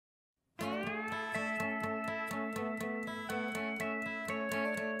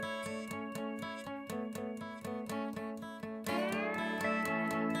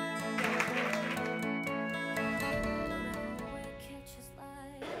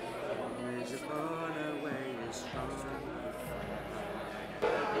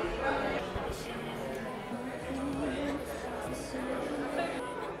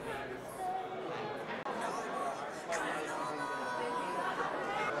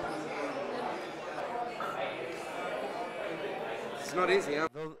It's not easy, huh?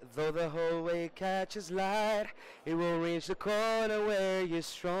 Though the whole way catches light, it will reach the corner where you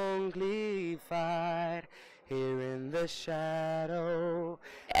strongly fight. Here in the shadow.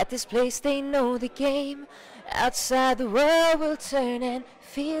 At this place they know the game. Outside the world will turn and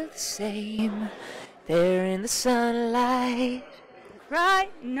feel the same. There in the sunlight. Cry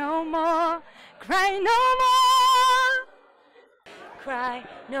no more, cry no more. Cry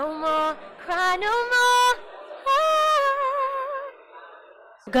no more, cry no more.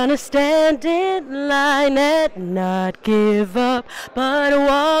 We're gonna stand in line and not give up, but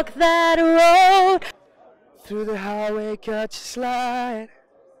walk that road. Through the highway cut you slide.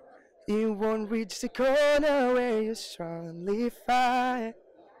 You won't reach the corner where you strongly fight.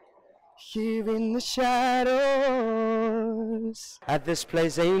 Here in the shadows. At this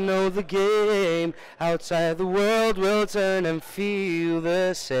place they know the game. Outside the world will turn and feel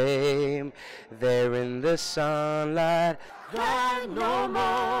the same. There in the sunlight. Cry no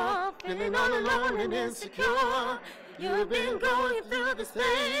more, feeling all alone and insecure. You've been going through the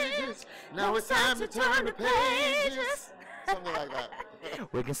stages. Now it's time to turn the pages. Something like that.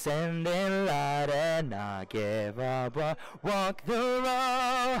 We can stand in light and not give up, but walk the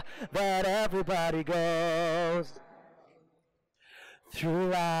road that everybody goes. Through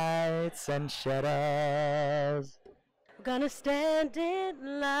lights and shadows. We're gonna stand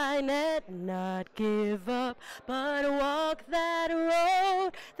in line and not give up, but walk that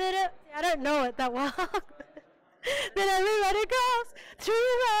road that I don't know it that well. That everybody goes through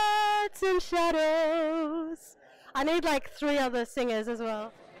lights and shadows. I need like 3 other singers as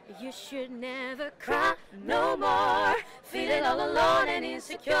well. You should never cry no more, feeling all alone and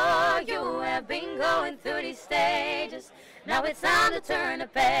insecure. You have been going through these stages. Now it's time to turn the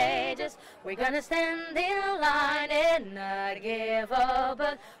pages. We're gonna stand in line and not give up,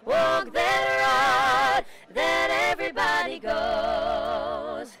 but walk that road that everybody goes.